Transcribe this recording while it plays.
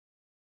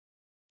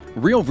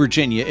Real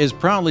Virginia is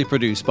proudly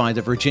produced by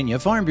the Virginia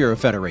Farm Bureau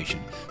Federation.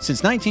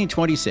 Since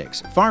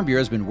 1926, Farm Bureau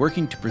has been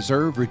working to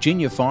preserve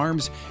Virginia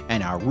farms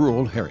and our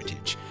rural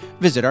heritage.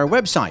 Visit our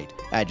website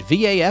at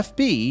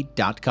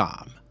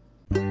vafb.com.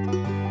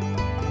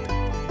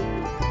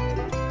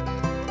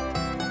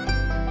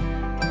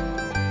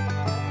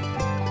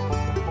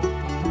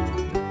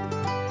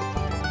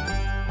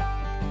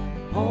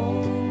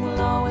 Home will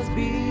always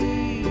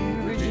be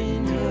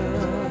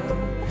Virginia,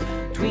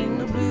 between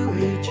the Blue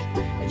Ridge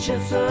and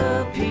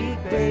Chesapeake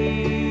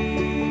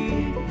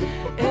Bay,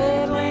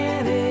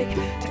 Atlantic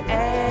to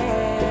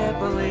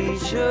Appalachia,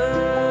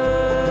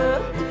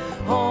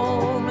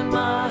 home in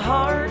my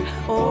heart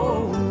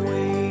always.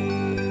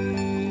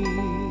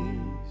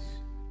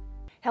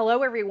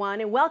 Hello everyone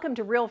and welcome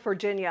to Real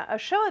Virginia, a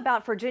show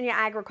about Virginia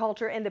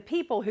agriculture and the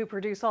people who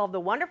produce all the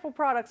wonderful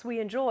products we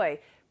enjoy,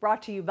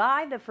 brought to you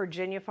by the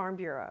Virginia Farm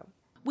Bureau.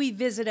 We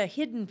visit a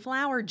hidden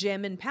flower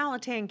gem in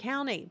Powhatan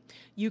County.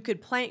 You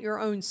could plant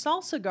your own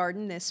salsa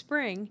garden this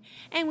spring,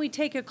 and we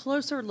take a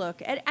closer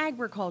look at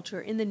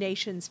agriculture in the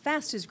nation's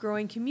fastest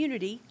growing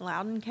community,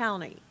 Loudoun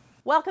County.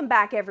 Welcome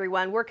back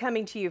everyone. We're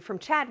coming to you from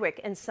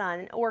Chadwick &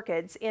 Son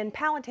Orchids in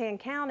Powhatan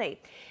County.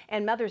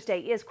 And Mother's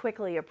Day is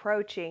quickly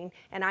approaching,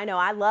 and I know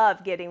I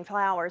love getting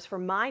flowers for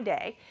my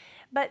day.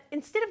 But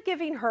instead of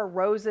giving her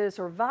roses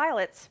or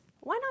violets,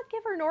 why not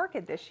give her an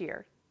orchid this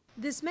year?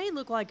 This may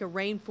look like a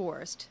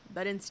rainforest,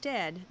 but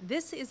instead,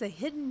 this is a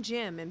hidden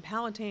gem in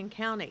Powhatan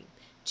County,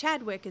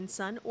 Chadwick &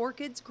 Son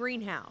Orchids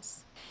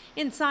Greenhouse.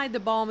 Inside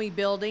the balmy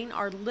building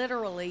are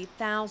literally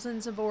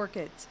thousands of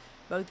orchids,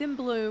 both in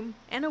bloom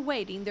and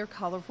awaiting their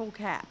colorful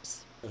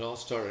caps. It all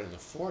started in the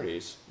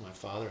 40s. My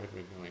father had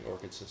been growing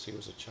orchids since he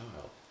was a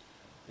child,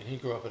 and he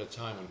grew up at a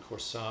time when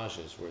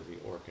corsages were the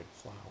orchid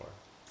flower.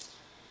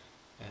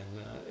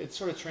 And it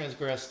sort of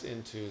transgressed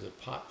into the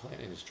pot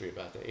plant industry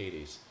about the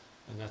 80s.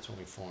 And that's when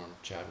we formed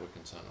Chadwick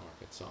 & Son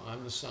Orchids. So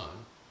I'm the son,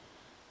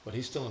 but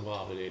he's still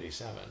involved at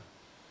 87.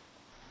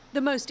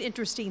 The most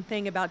interesting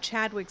thing about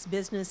Chadwick's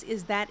business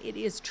is that it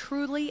is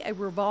truly a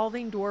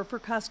revolving door for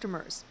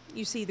customers.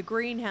 You see, the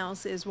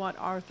greenhouse is what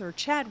Arthur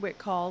Chadwick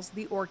calls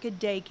the orchid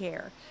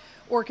daycare.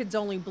 Orchids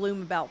only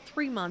bloom about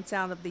 3 months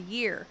out of the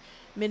year.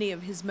 Many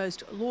of his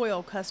most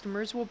loyal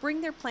customers will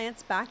bring their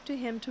plants back to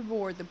him to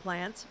board the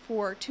plants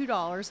for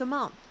 $2 a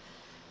month.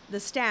 The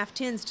staff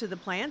tends to the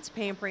plants,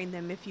 pampering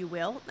them, if you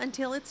will,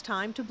 until it's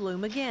time to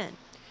bloom again.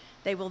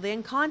 They will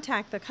then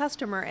contact the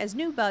customer as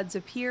new buds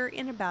appear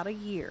in about a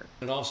year.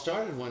 It all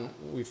started when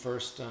we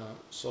first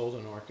sold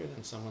an orchid,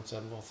 and someone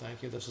said, well,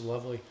 thank you, this is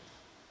lovely.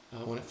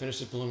 When it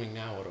finishes blooming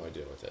now, what do I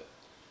do with it?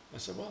 I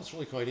said, well, it's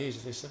really quite easy.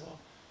 They said, well,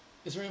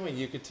 is there any way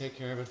you could take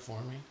care of it for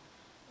me?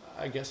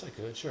 I guess I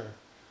could, sure.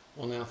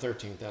 Well, now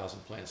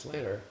 13,000 plants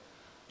later,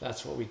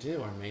 that's what we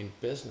do. Our main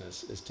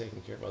business is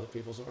taking care of other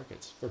people's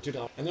orchids for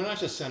 $2. And they're not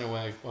just sent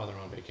away while they're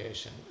on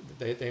vacation.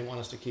 They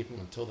want us to keep them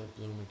until they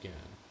bloom again.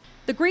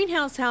 The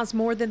greenhouse has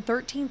more than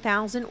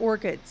 13,000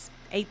 orchids.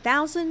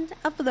 8,000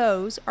 of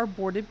those are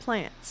boarded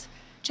plants.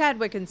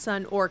 Chadwick &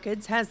 Son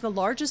Orchids has the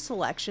largest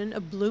selection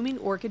of blooming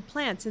orchid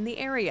plants in the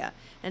area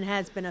and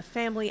has been a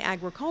family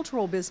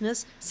agricultural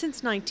business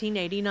since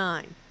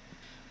 1989.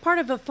 Part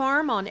of a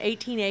farm on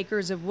 18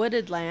 acres of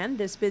wooded land,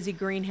 this busy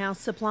greenhouse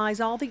supplies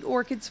all the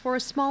orchids for a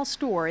small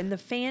store in the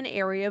Fan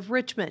area of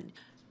Richmond.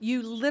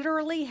 You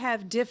literally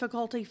have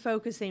difficulty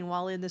focusing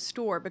while in the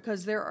store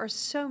because there are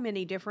so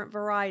many different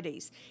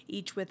varieties,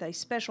 each with a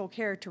special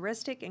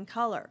characteristic and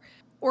color.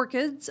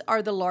 Orchids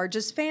are the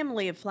largest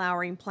family of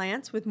flowering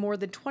plants with more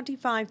than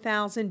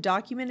 25,000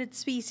 documented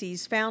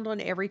species found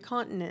on every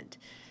continent.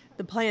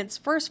 The plant's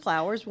first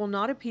flowers will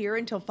not appear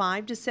until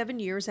 5 to 7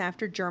 years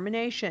after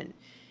germination.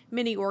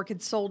 Many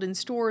orchids sold in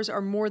stores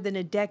are more than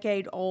a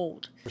decade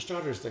old. For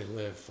starters, they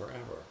live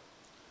forever.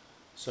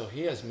 So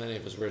he has many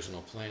of his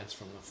original plants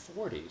from the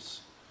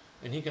 40s,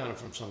 and he got them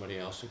from somebody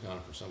else who got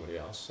them from somebody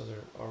else, so they're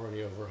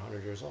already over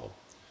 100 years old.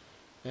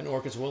 And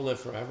orchids will live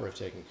forever if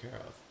taken care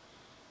of.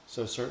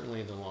 So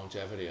certainly the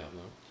longevity of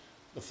them.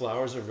 The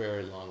flowers are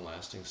very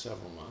long-lasting,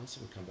 several months,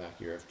 and come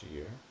back year after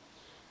year.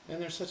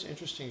 And there's such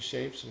interesting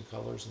shapes and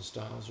colors and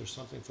styles. There's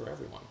something for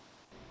everyone.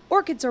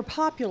 Orchids are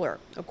popular.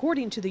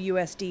 According to the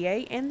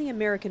USDA and the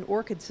American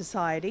Orchid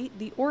Society,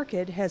 the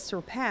orchid has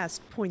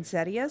surpassed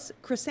poinsettias,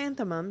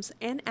 chrysanthemums,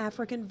 and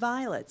African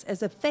violets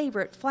as a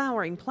favorite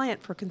flowering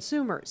plant for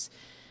consumers.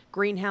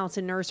 Greenhouse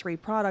and nursery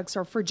products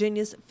are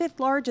Virginia's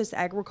 5th largest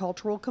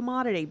agricultural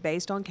commodity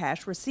based on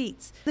cash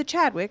receipts. The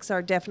Chadwicks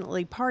are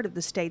definitely part of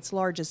the state's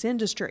largest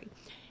industry.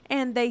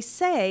 And they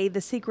say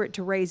the secret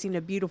to raising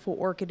a beautiful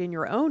orchid in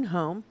your own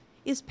home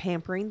is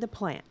pampering the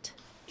plant.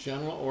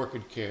 General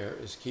orchid care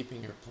is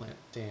keeping your plant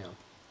damp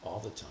all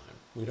the time.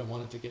 We don't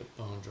want it to get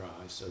bone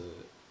dry so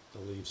that the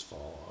leaves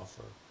fall off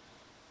or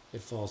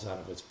it falls out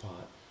of its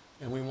pot.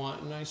 And we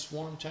want nice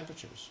warm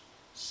temperatures,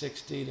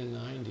 60 to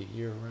 90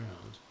 year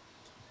round.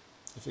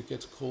 If it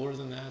gets cooler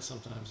than that,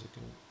 sometimes it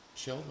can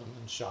chill them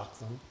and shock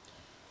them.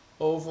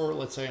 Over,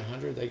 let's say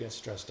 100, they get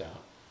stressed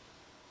out.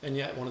 And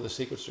yet one of the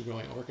secrets to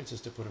growing orchids is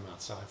to put them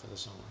outside for the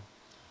summer,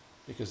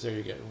 because there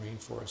you get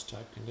rainforest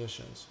type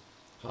conditions.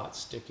 Hot,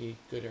 sticky,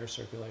 good air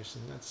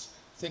circulation.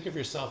 Think of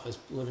yourself as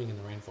living in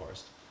the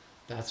rainforest.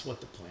 That's what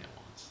the plant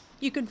wants.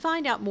 You can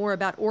find out more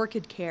about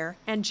orchid care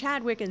and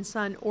Chadwick &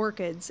 Son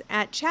Orchids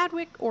at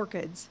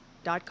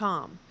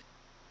chadwickorchids.com.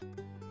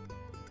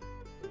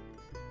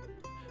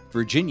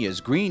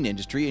 Virginia's green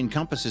industry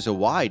encompasses a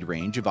wide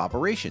range of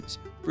operations.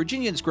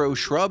 Virginians grow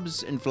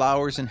shrubs and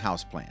flowers and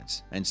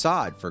houseplants, and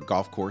sod for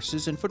golf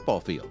courses and football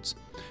fields.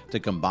 The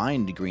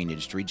combined green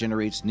industry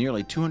generates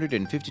nearly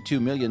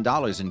 $252 million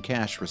in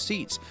cash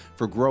receipts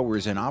for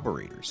growers and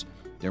operators.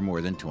 There are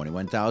more than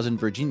 21,000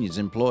 Virginians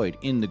employed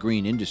in the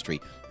green industry,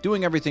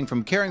 doing everything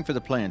from caring for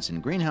the plants in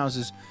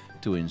greenhouses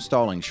to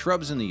installing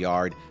shrubs in the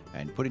yard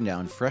and putting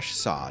down fresh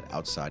sod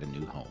outside a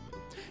new home.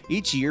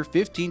 Each year,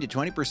 15 to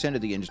 20%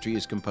 of the industry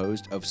is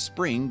composed of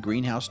spring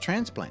greenhouse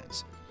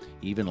transplants.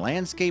 Even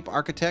landscape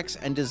architects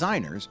and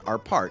designers are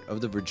part of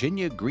the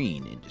Virginia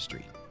green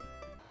industry.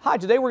 Hi,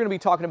 today we're going to be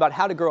talking about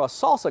how to grow a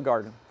salsa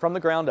garden from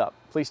the ground up.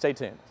 Please stay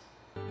tuned.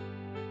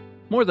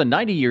 More than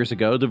 90 years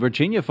ago, the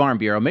Virginia Farm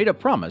Bureau made a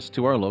promise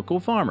to our local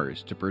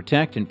farmers to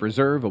protect and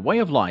preserve a way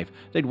of life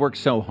they'd worked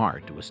so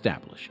hard to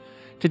establish.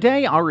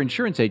 Today, our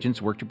insurance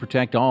agents work to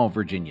protect all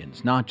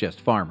Virginians, not just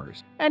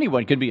farmers.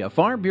 Anyone can be a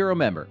Farm Bureau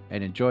member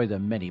and enjoy the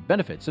many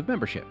benefits of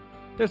membership.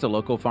 There's a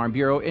local Farm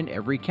Bureau in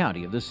every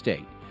county of the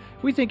state.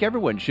 We think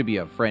everyone should be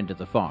a friend of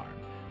the farm.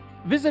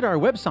 Visit our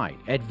website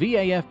at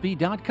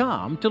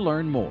vafb.com to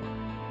learn more.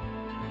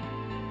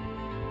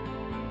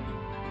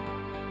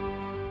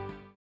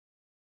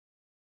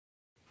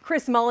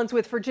 Chris Mullins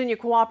with Virginia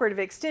Cooperative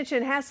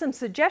Extension has some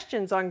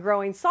suggestions on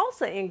growing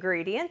salsa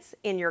ingredients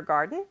in your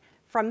garden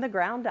from the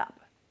ground up.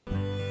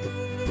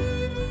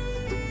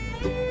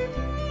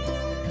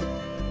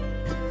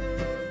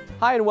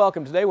 Hi and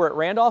welcome. Today we're at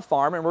Randolph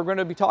Farm and we're going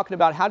to be talking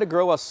about how to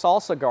grow a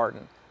salsa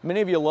garden.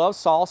 Many of you love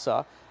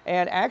salsa,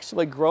 and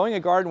actually growing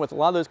a garden with a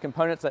lot of those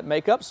components that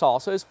make up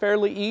salsa is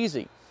fairly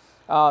easy.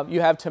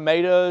 You have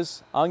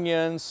tomatoes,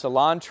 onions,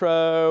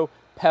 cilantro,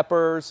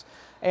 peppers,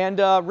 and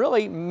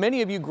really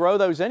many of you grow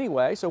those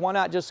anyway, so why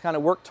not just kind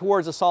of work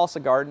towards a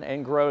salsa garden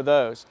and grow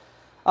those.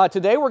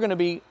 Today we're going to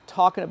be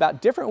talking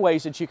about different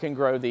ways that you can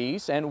grow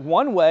these, and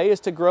one way is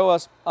to grow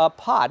a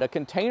pot, a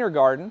container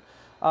garden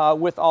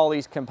with all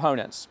these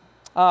components.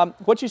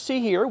 What you see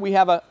here, we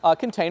have a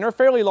container, a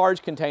fairly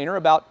large container,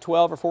 about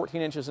 12 or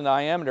 14 inches in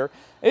diameter.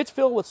 It's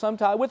filled with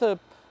with a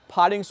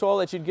potting soil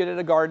that you'd get at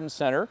a garden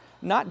center.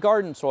 Not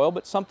garden soil,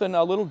 but something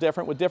a little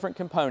different with different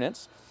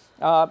components.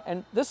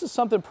 And this is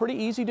something pretty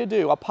easy to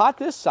do. A pot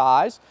this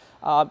size,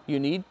 you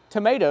need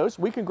tomatoes.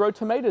 We can grow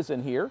tomatoes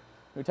in here.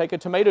 We take a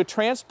tomato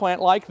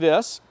transplant like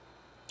this.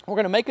 We're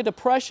going to make a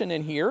depression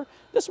in here.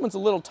 This one's a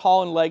little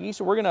tall and leggy,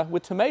 so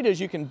with tomatoes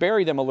you can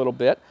bury them a little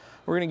bit.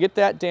 We're going to get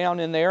that down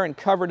in there and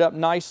covered up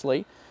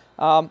nicely.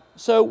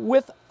 So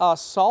with a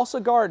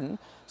salsa garden,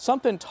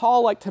 something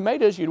tall like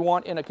tomatoes you'd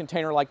want in a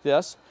container like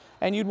this,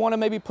 and you'd want to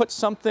maybe put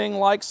something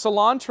like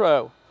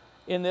cilantro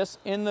in this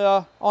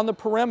on the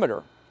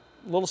perimeter.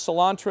 A little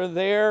cilantro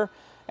there,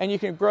 and you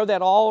can grow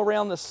that all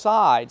around the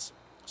sides.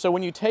 So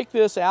when you take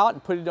this out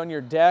and put it on your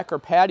deck or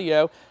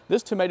patio,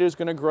 this tomato is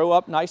going to grow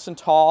up nice and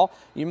tall.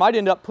 You might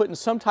end up putting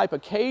some type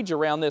of cage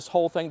around this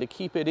whole thing to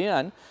keep it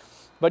in,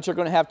 but you're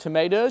going to have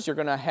tomatoes, you're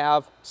going to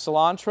have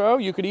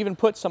cilantro. You could even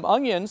put some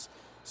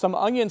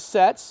onion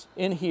sets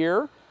in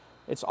here.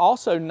 It's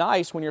also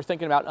nice when you're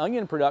thinking about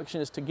onion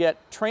production is to get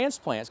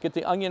transplants, get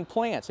the onion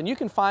plants, and you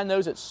can find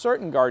those at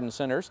certain garden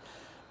centers,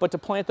 but to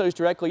plant those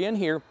directly in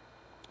here,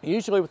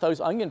 usually with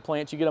those onion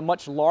plants, you get a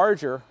much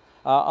larger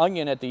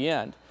onion at the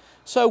end.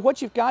 So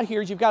what you've got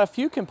here is you've got a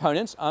few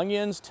components,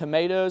 onions,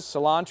 tomatoes,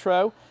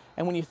 cilantro,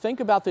 and when you think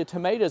about the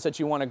tomatoes that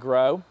you want to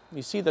grow,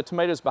 you see the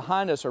tomatoes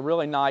behind us are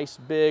really nice,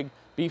 big,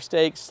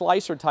 beefsteak,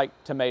 slicer type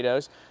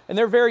tomatoes, and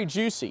they're very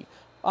juicy.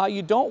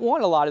 You don't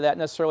want a lot of that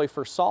necessarily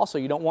for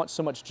salsa. You don't want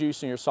so much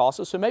juice in your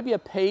salsa, so maybe a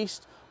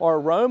paste or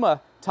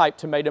aroma type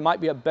tomato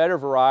might be a better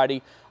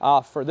variety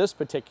for this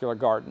particular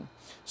garden.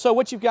 So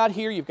what you've got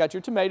here, you've got your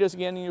tomatoes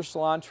again and your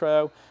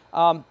cilantro,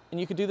 and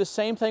you could do the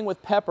same thing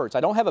with peppers. I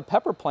don't have a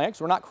pepper plant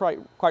because we're not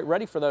quite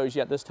ready for those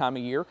yet this time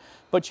of year,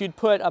 but you'd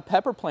put a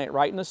pepper plant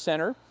right in the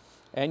center,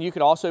 and you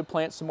could also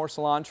plant some more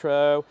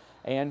cilantro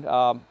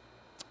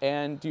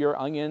and your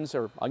onions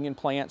or onion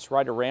plants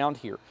right around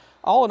here.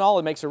 All in all,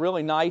 it makes a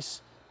really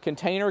nice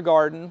container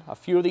garden, a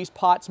few of these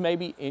pots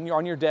maybe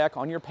on your deck,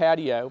 on your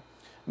patio,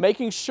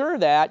 making sure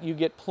that you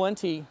get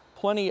plenty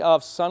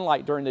of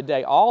sunlight during the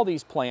day. All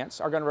these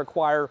plants are going to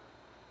require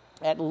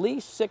at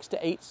least 6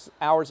 to 8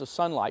 hours of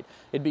sunlight.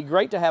 It'd be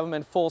great to have them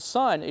in full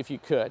sun if you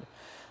could.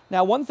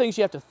 Now, one thing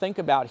you have to think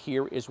about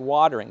here is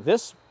watering.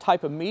 This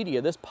type of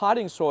media, this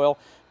potting soil,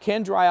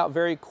 can dry out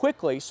very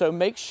quickly, so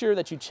make sure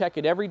that you check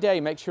it every day.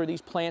 Make sure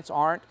these plants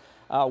aren't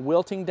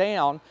wilting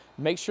down.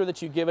 Make sure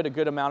that you give it a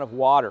good amount of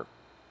water.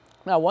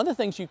 Now, one of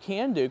the things you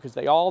can do, because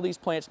all these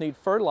plants need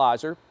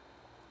fertilizer,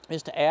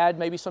 is to add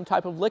maybe some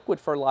type of liquid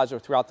fertilizer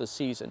throughout the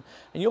season.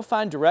 And you'll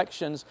find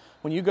directions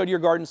when you go to your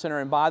garden center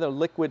and buy the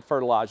liquid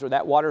fertilizer,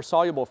 that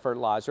water-soluble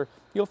fertilizer,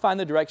 you'll find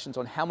the directions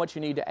on how much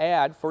you need to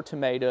add for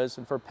tomatoes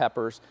and for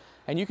peppers,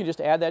 and you can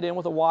just add that in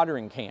with a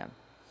watering can.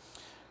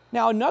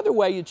 Now, another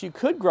way that you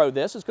could grow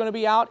this is going to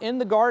be out in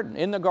the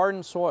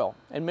garden soil.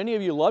 And many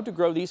of you love to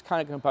grow these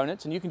kind of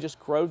components, and you can just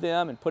grow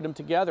them and put them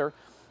together.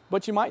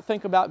 But you might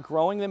think about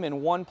growing them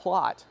in one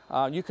plot.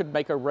 You could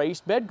make a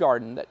raised bed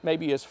garden that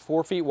maybe is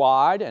 4 feet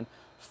wide and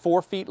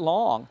 4 feet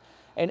long.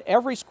 And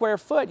every square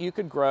foot you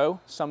could grow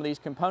some of these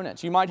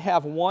components. You might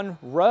have one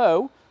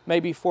row,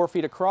 maybe 4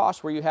 feet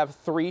across, where you have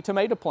 3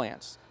 tomato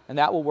plants. And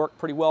that will work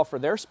pretty well for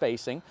their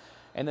spacing.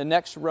 And the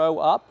next row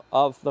up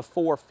of the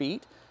 4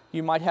 feet,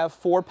 you might have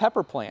 4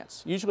 pepper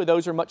plants. Usually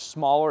those are much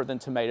smaller than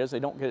tomatoes. They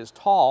don't get as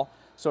tall.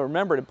 So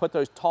remember to put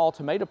those tall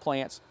tomato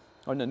plants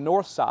on the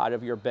north side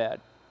of your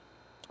bed.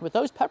 With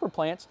those pepper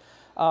plants,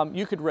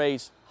 you could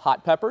raise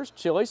hot peppers,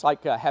 chilies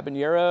like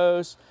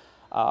habaneros,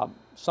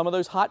 some of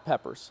those hot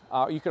peppers.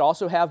 You could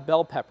also have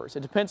bell peppers.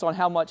 It depends on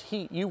how much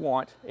heat you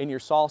want in your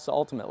salsa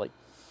ultimately.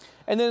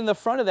 And then in the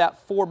front of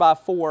that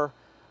 4x4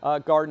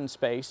 garden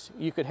space,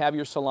 you could have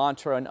your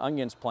cilantro and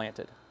onions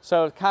planted.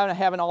 So kind of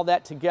having all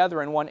that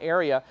together in one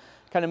area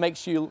kind of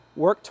makes you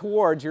work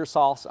towards your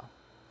salsa.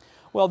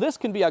 Well, this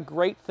can be a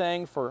great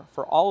thing for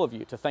all of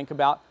you to think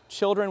about.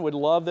 Children would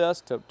love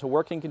this, to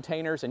work in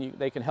containers, and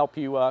they can help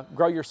you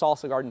grow your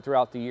salsa garden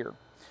throughout the year.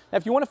 Now,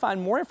 if you want to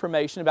find more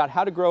information about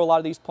how to grow a lot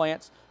of these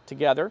plants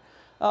together,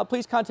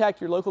 please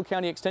contact your local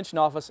county extension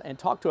office and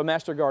talk to a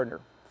master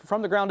gardener.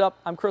 From the Ground Up,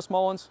 I'm Chris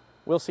Mullins.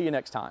 We'll see you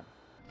next time.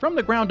 From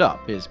the Ground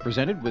Up is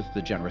presented with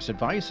the generous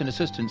advice and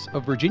assistance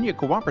of Virginia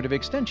Cooperative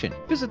Extension.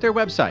 Visit their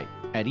website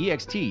at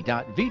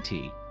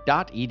ext.vt.edu.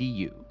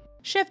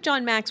 Chef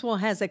John Maxwell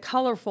has a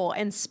colorful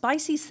and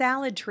spicy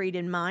salad treat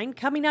in mind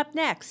coming up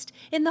next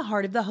in the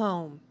heart of the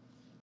home.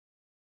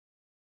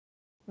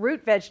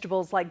 Root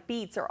vegetables like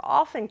beets are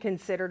often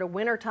considered a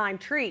wintertime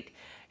treat.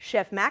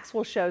 Chef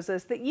Maxwell shows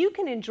us that you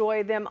can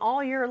enjoy them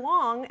all year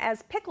long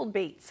as pickled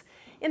beets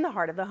in the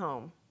heart of the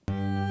home.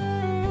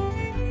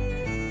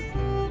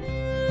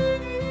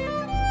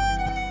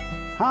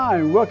 Hi,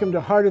 and welcome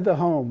to Heart of the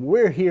Home.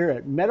 We're here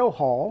at Meadow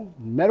Hall,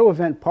 Meadow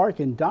Event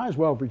Park in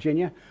Doswell,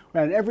 Virginia,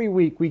 and every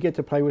week we get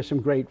to play with some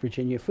great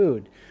Virginia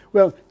food.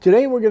 Well,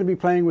 today we're going to be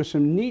playing with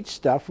some neat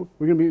stuff.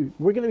 We're going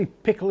to be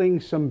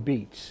pickling some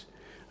beets.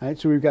 All right,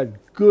 so we've got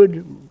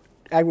good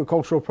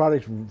agricultural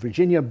products,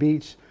 Virginia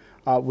beets,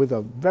 with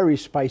a very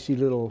spicy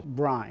little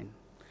brine.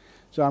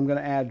 So I'm going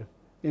to add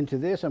into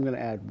this, I'm going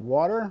to add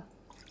water,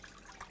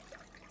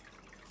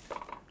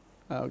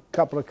 a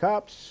couple of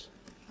cups,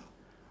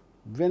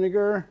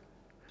 vinegar.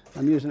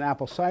 I'm using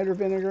apple cider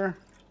vinegar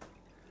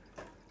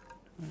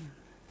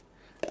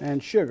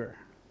and sugar.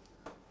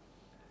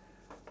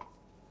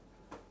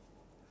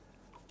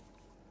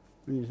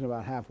 I'm using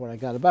about half what I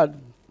got, about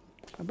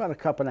a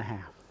cup and a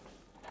half.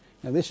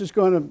 Now this is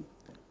going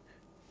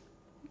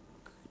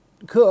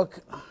to cook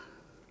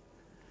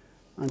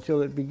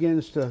until it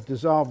begins to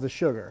dissolve the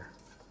sugar.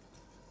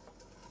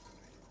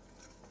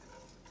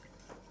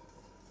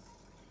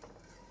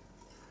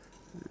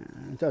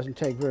 It doesn't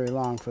take very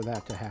long for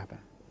that to happen.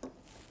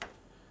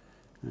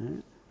 All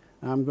right.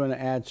 I'm going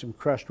to add some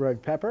crushed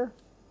red pepper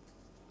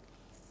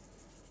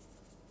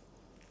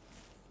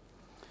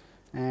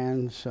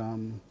and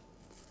some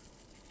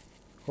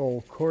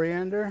whole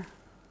coriander,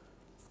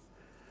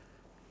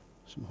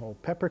 some whole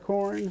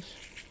peppercorns.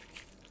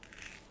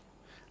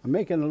 I'm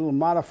making a little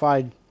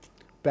modified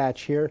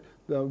batch here.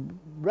 The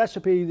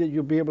recipe that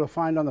you'll be able to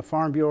find on the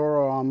Farm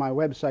Bureau or on my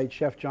website,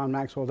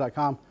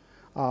 chefjohnmaxwell.com,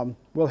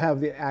 will have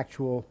the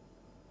actual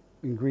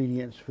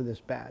ingredients for this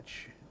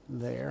batch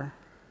there.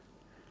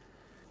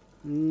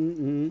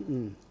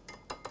 We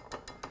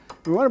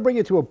want to bring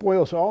it to a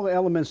boil so all the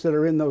elements that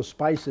are in those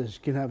spices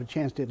can have a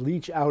chance to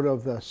leach out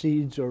of the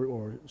seeds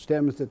or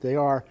stems that they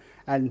are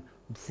and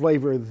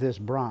flavor this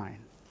brine.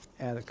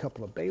 Add a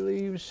couple of bay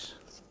leaves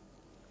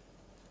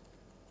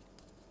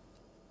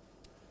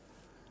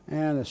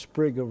and a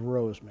sprig of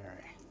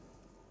rosemary.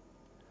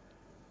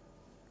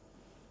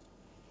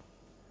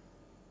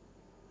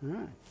 All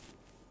right.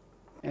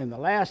 And the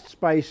last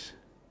spice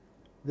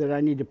that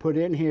I need to put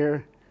in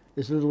here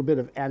is a little bit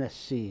of anise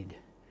seed.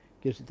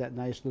 Gives it that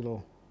nice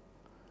little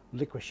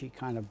licorice-y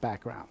kind of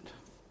background.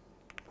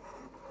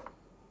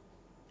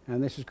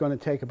 And this is going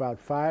to take about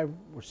 5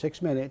 or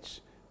 6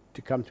 minutes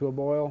to come to a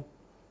boil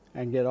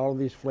and get all of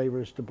these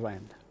flavors to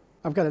blend.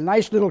 I've got a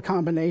nice little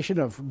combination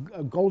of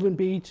golden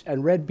beets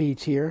and red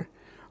beets here.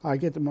 I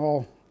get them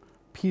all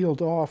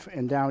peeled off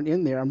and down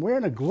in there. I'm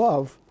wearing a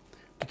glove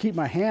to keep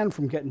my hand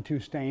from getting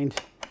too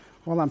stained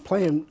while I'm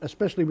playing,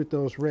 especially with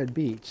those red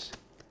beets.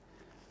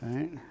 All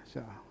right,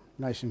 so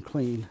nice and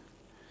clean.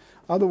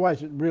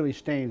 Otherwise, it really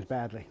stains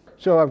badly.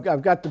 So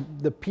I've got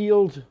the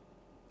peeled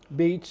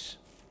beets.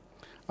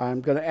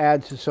 I'm going to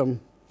add to some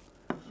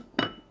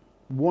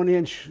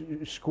 1-inch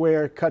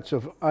square cuts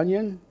of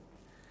onion.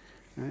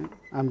 All right.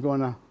 I'm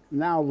going to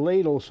now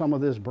ladle some of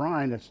this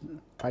brine. It's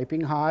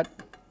piping hot.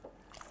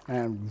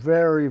 and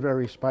very,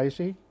 very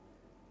spicy.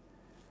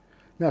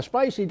 Now,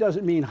 spicy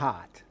doesn't mean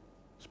hot.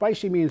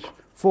 Spicy means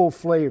full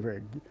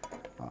flavored.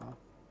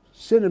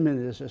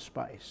 Cinnamon is a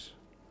spice.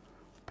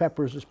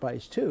 Pepper is a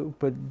spice too,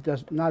 but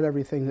not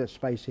everything that's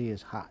spicy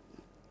is hot.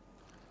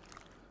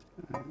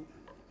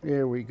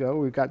 There we go.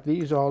 We've got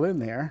these all in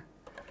there.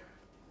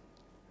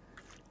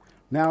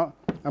 Now,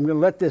 I'm going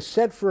to let this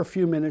set for a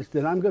few minutes,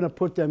 then I'm going to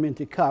put them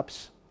into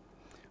cups,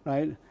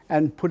 right,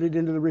 and put it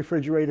into the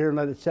refrigerator and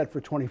let it set for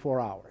 24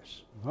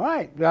 hours. All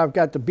right, now I've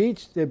got the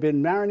beets. They've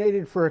been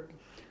marinated for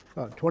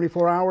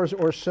 24 hours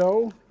or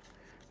so.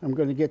 I'm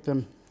going to get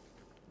them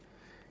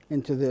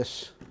into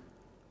this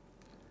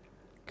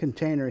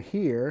container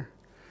here.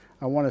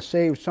 I want to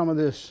save some of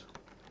this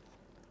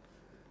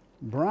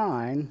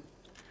brine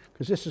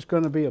because this is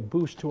going to be a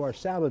boost to our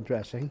salad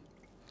dressing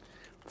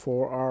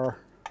for our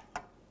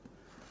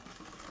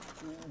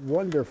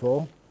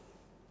wonderful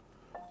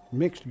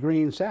mixed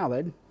green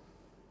salad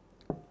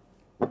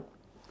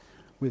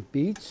with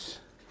beets.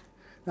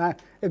 Now,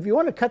 if you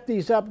want to cut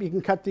these up, you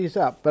can cut these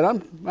up, but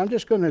I'm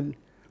just going to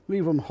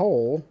leave them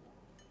whole,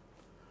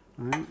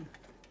 right,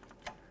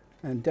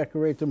 and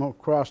decorate them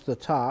across the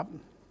top.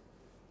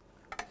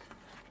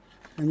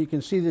 And you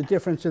can see the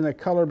difference in the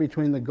color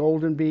between the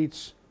golden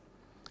beets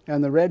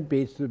and the red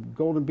beets. The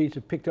golden beets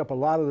have picked up a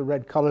lot of the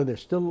red color. They're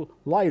still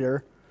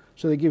lighter,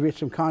 so they give you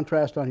some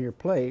contrast on your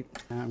plate.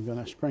 And I'm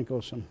going to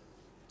sprinkle some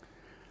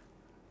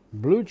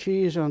blue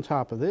cheese on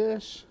top of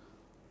this.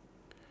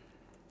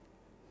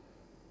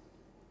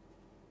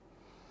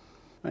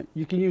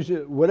 You can use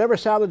whatever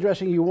salad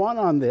dressing you want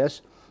on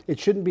this. It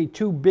shouldn't be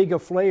too big a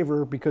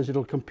flavor because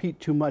it'll compete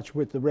too much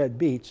with the red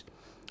beets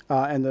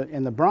and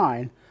the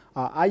brine.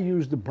 I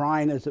use the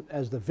brine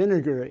as the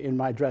vinegar in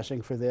my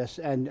dressing for this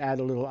and add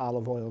a little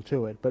olive oil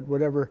to it. But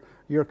whatever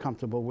you're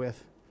comfortable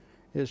with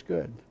is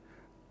good.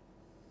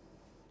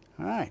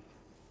 All right.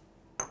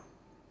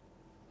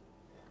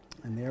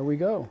 And there we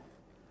go.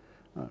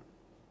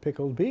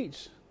 Pickled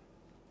beets,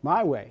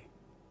 my way.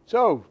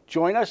 So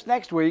join us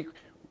next week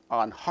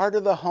on Heart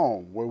of the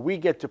Home, where we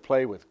get to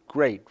play with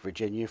great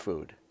Virginia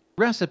food.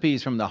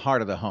 Recipes from the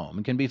heart of the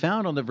home can be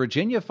found on the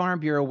Virginia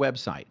Farm Bureau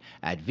website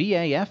at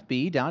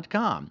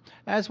vafb.com,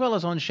 as well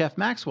as on Chef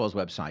Maxwell's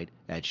website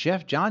at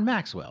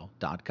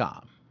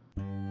chefjohnmaxwell.com.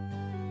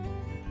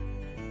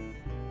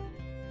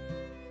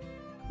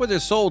 Whether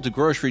sold to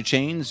grocery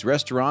chains,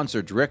 restaurants,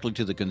 or directly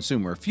to the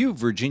consumer, few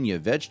Virginia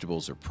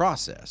vegetables are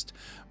processed.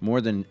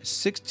 More than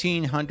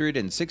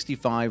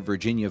 1,665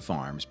 Virginia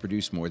farms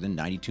produce more than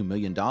 $92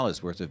 million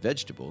worth of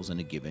vegetables in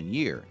a given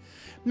year,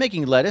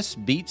 making lettuce,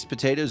 beets,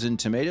 potatoes, and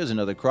tomatoes and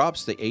other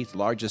crops the 8th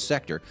largest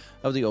sector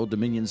of the Old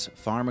Dominion's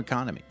farm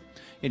economy.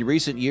 In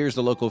recent years,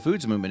 the local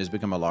foods movement has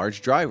become a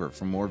large driver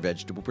for more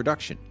vegetable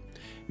production.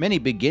 Many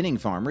beginning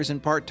farmers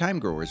and part-time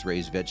growers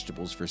raise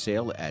vegetables for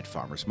sale at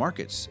farmers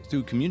markets,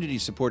 through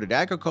community-supported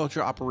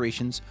agriculture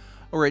operations,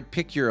 or at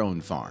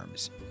pick-your-own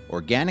farms.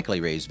 Organically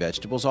raised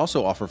vegetables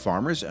also offer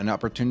farmers an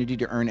opportunity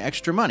to earn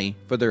extra money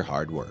for their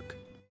hard work.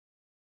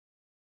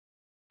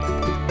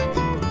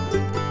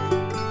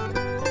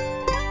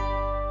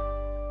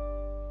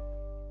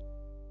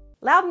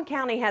 Loudoun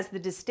County has the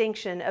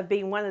distinction of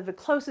being one of the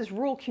closest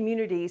rural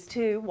communities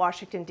to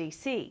Washington,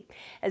 D.C.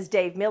 As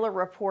Dave Miller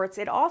reports,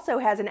 it also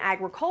has an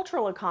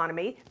agricultural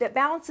economy that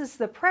balances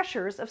the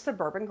pressures of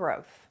suburban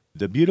growth.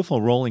 The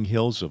beautiful rolling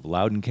hills of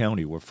Loudoun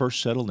County were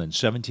first settled in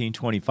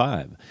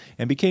 1725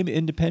 and became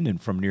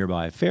independent from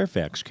nearby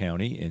Fairfax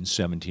County in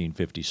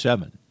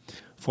 1757.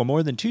 For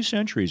more than 2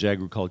 centuries,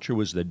 agriculture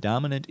was the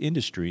dominant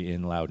industry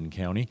in Loudoun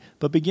County,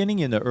 but beginning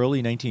in the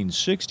early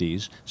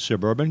 1960s,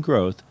 suburban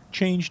growth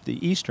changed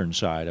the eastern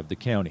side of the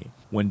county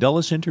when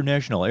Dulles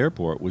International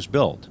Airport was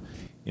built.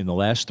 In the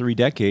last 3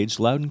 decades,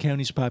 Loudoun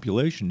County's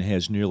population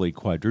has nearly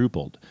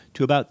quadrupled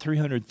to about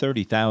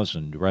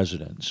 330,000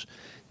 residents.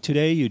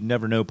 Today, you'd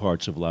never know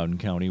parts of Loudoun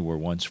County were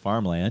once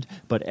farmland,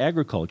 but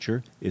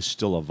agriculture is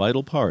still a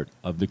vital part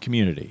of the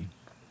community.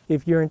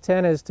 If your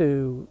intent is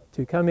to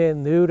come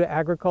in new to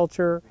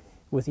agriculture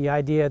with the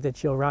idea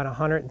that you'll run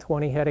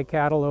 120 head of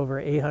cattle over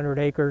 800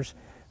 acres,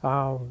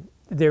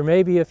 there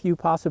may be a few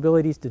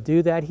possibilities to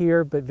do that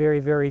here, but very,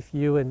 very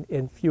few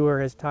and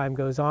fewer as time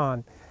goes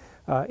on.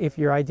 If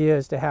your idea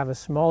is to have a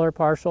smaller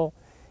parcel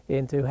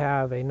and to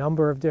have a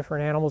number of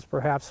different animals,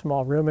 perhaps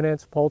small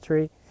ruminants,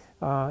 poultry,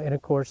 and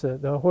of course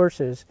the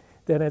horses,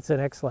 then it's an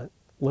excellent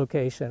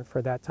location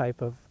for that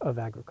type of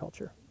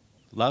agriculture.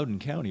 Loudoun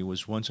County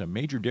was once a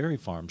major dairy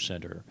farm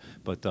center,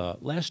 but the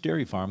last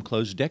dairy farm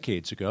closed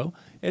decades ago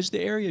as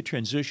the area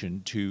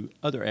transitioned to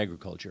other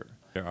agriculture.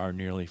 There are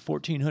nearly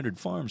 1,400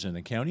 farms in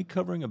the county,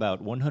 covering about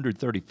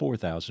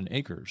 134,000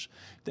 acres.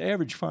 The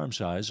average farm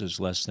size is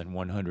less than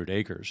 100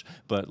 acres,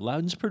 but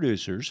Loudoun's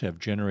producers have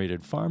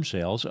generated farm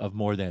sales of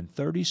more than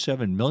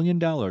 $37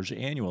 million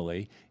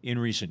annually in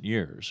recent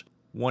years.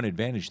 One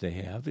advantage they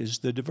have is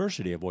the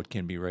diversity of what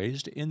can be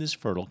raised in this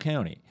fertile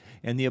county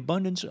and the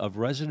abundance of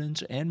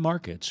residents and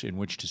markets in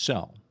which to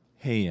sell.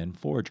 Hay and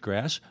forage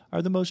grass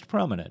are the most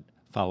prominent,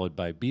 followed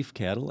by beef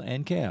cattle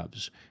and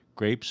calves.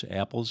 Grapes,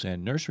 apples,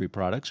 and nursery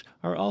products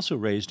are also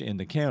raised in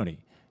the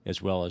county,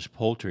 as well as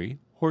poultry,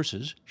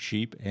 horses,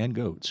 sheep, and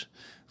goats.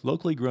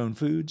 Locally grown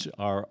foods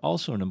are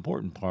also an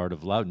important part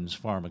of Loudoun's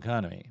farm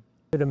economy.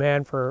 The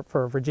demand for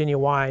Virginia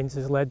wines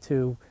has led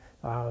to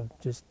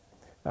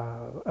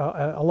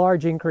a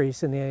large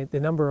increase in the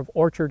number of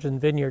orchards and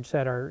vineyards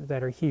that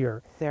are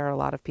here. There are a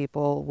lot of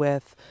people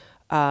with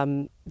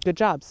good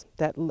jobs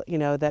that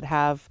that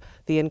have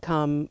the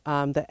income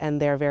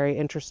and they're very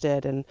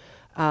interested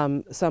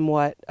and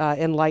somewhat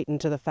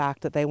enlightened to the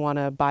fact that they want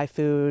to buy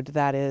food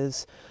that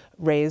is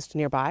raised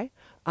nearby,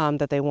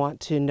 that they want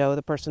to know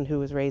the person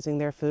who is raising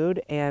their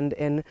food, and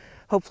in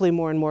hopefully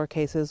more and more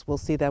cases we'll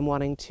see them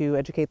wanting to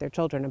educate their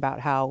children about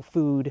how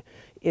food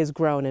is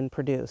grown and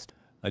produced.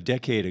 A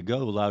decade ago,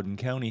 Loudoun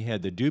County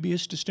had the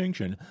dubious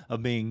distinction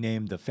of being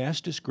named the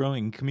fastest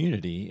growing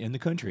community in the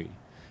country.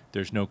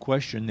 There's no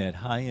question that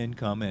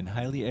high-income and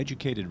highly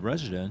educated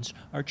residents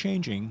are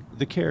changing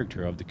the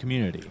character of the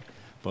community,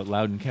 but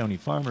Loudoun County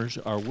farmers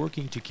are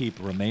working to keep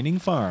remaining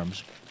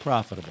farms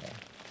profitable.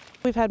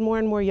 We've had more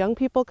and more young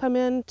people come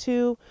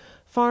into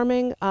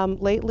farming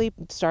lately,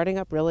 starting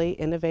up really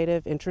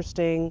innovative,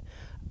 interesting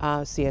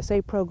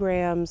CSA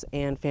programs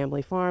and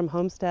family farm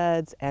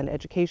homesteads and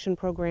education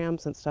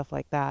programs and stuff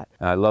like that.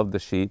 I love the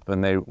sheep,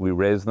 and we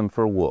raise them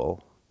for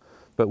wool,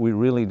 but we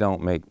really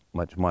don't make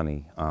much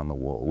money on the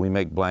wool. We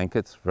make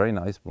blankets, very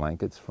nice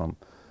blankets from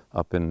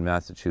up in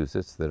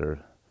Massachusetts that are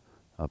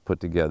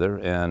put together,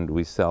 and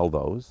we sell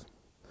those.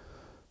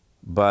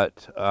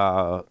 But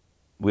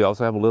we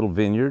also have a little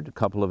vineyard, a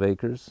couple of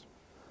acres,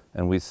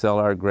 and we sell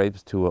our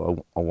grapes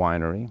to a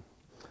winery,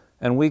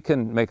 and we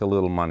can make a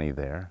little money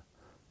there.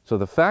 So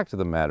the fact of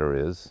the matter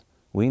is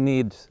we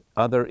need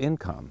other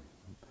income.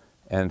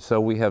 And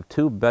so we have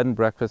 2 bed and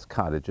breakfast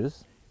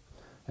cottages,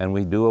 and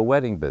we do a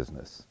wedding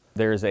business.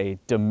 There's a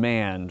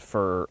demand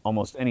for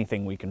almost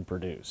anything we can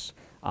produce,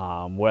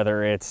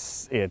 whether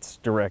it's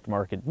direct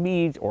market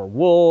meat or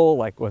wool,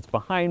 like what's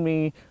behind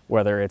me,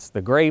 whether it's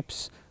the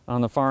grapes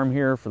on the farm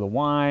here for the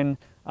wine,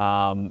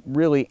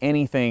 really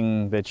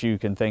anything that you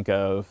can think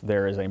of.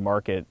 There is a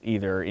market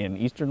either in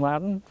Eastern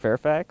Loudoun,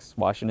 Fairfax,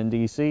 Washington,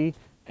 D.C.,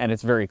 and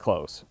it's very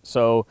close.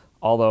 So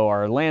although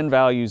our land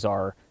values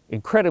are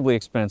incredibly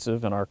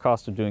expensive and our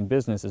cost of doing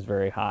business is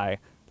very high,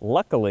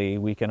 luckily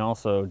we can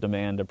also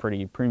demand a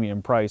pretty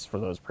premium price for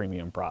those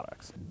premium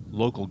products.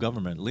 Local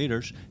government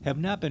leaders have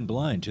not been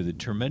blind to the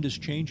tremendous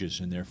changes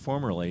in their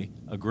formerly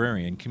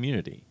agrarian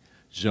community.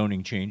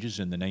 Zoning changes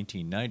in the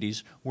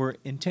 1990s were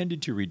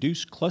intended to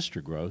reduce cluster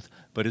growth,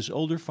 but as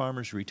older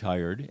farmers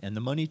retired and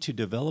the money to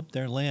develop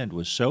their land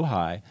was so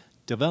high,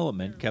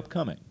 development kept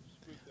coming.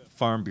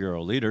 Farm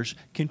Bureau leaders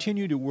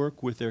continue to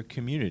work with their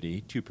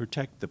community to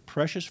protect the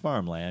precious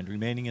farmland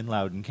remaining in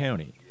Loudoun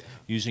County,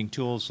 using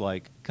tools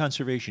like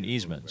conservation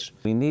easements.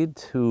 We need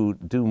to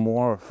do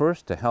more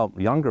first to help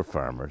younger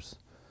farmers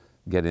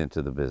get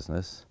into the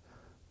business.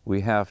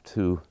 We have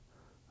to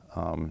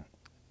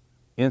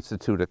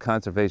institute a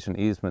conservation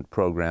easement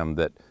program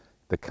that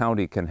the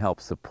county can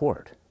help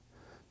support,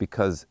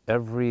 because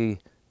every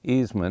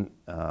easement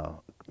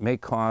may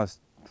cost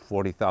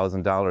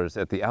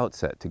 $40,000 at the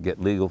outset to get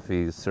legal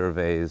fees,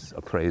 surveys,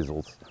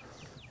 appraisals,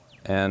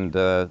 and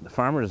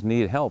farmers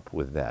need help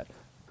with that.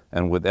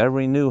 And with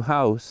every new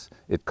house,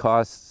 it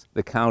costs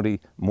the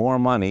county more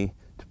money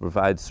to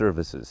provide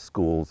services,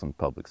 schools and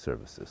public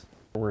services.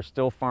 We're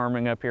still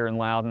farming up here in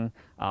Loudoun.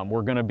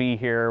 We're going to be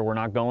here. We're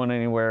not going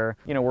anywhere.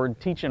 You know, we're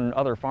teaching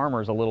other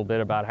farmers a little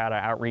bit about how to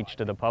outreach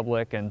to the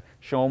public and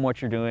show them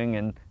what you're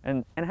doing,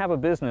 and have a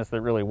business that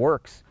really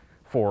works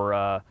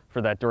for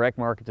that direct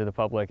market to the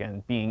public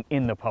and being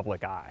in the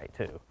public eye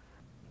too.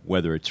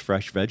 Whether it's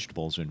fresh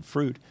vegetables and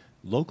fruit,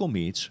 local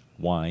meats,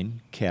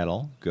 wine,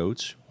 cattle,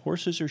 goats,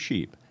 horses, or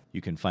sheep, you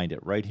can find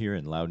it right here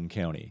in Loudoun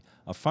County,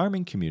 a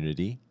farming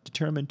community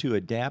determined to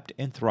adapt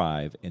and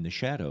thrive in the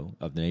shadow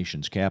of the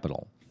nation's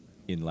capital.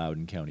 In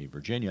Loudoun County,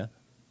 Virginia,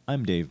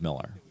 I'm Dave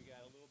Miller.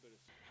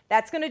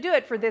 That's going to do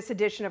it for this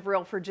edition of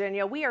Real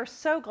Virginia. We are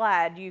so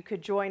glad you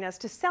could join us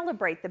to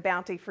celebrate the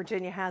bounty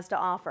Virginia has to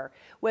offer.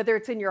 Whether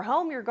it's in your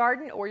home, your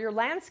garden, or your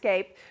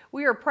landscape,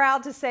 we are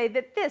proud to say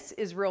that this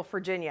is Real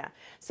Virginia.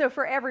 So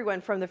for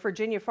everyone from the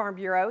Virginia Farm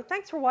Bureau,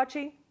 thanks for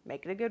watching.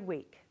 Make it a good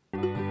week.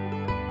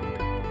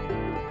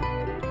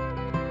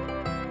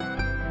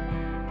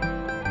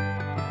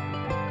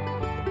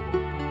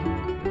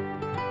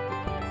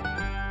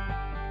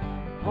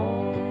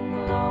 Home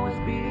will always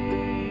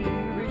be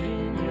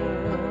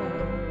Virginia,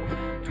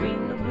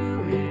 between the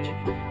Blue Ridge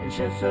and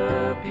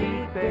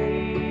Chesapeake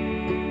Bay.